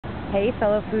Hey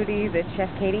fellow foodies, it's Chef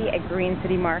Katie at Green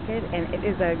City Market, and it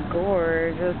is a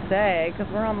gorgeous day because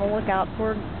we're on the lookout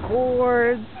for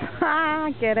gourds.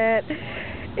 Get it?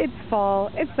 It's fall.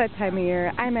 It's that time of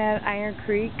year. I'm at Iron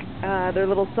Creek, their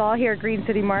little stall here at Green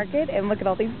City Market, and look at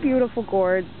all these beautiful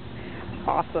gourds.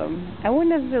 Awesome. I wouldn't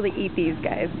necessarily eat these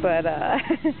guys, but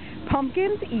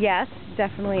pumpkins, yes,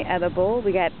 definitely edible.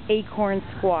 We got acorn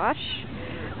squash.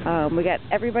 We got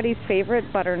everybody's favorite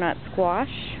butternut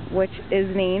squash, which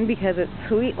is named because it's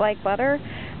sweet like butter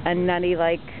and nutty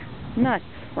like nuts,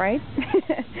 right?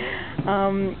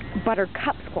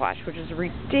 Buttercup squash, which is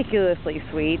ridiculously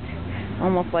sweet,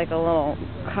 almost like a little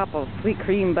cup of sweet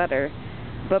cream butter.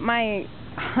 But my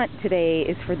hunt today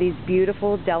is for these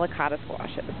beautiful delicata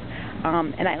squashes.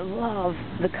 And I love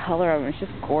the color of them. It's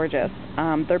just gorgeous.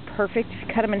 They're perfect if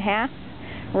you cut them in half,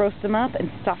 roast them up, and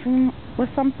stuff them with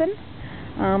something.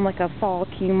 Like a fall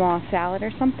quinoa salad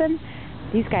or something.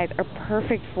 These guys are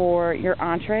perfect for your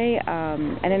entree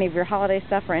and any of your holiday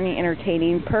stuff or any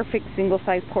entertaining. Perfect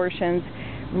single-size portions,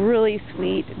 really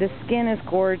sweet. The skin is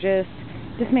gorgeous.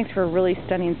 This makes for a really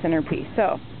stunning centerpiece.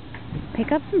 So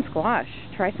pick up some squash.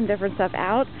 Try some different stuff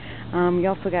out. You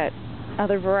also got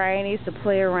other varieties to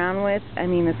play around with. I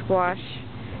mean, the squash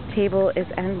table is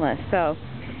endless. So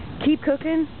keep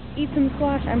cooking. Eat some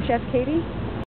squash. I'm Chef Katie.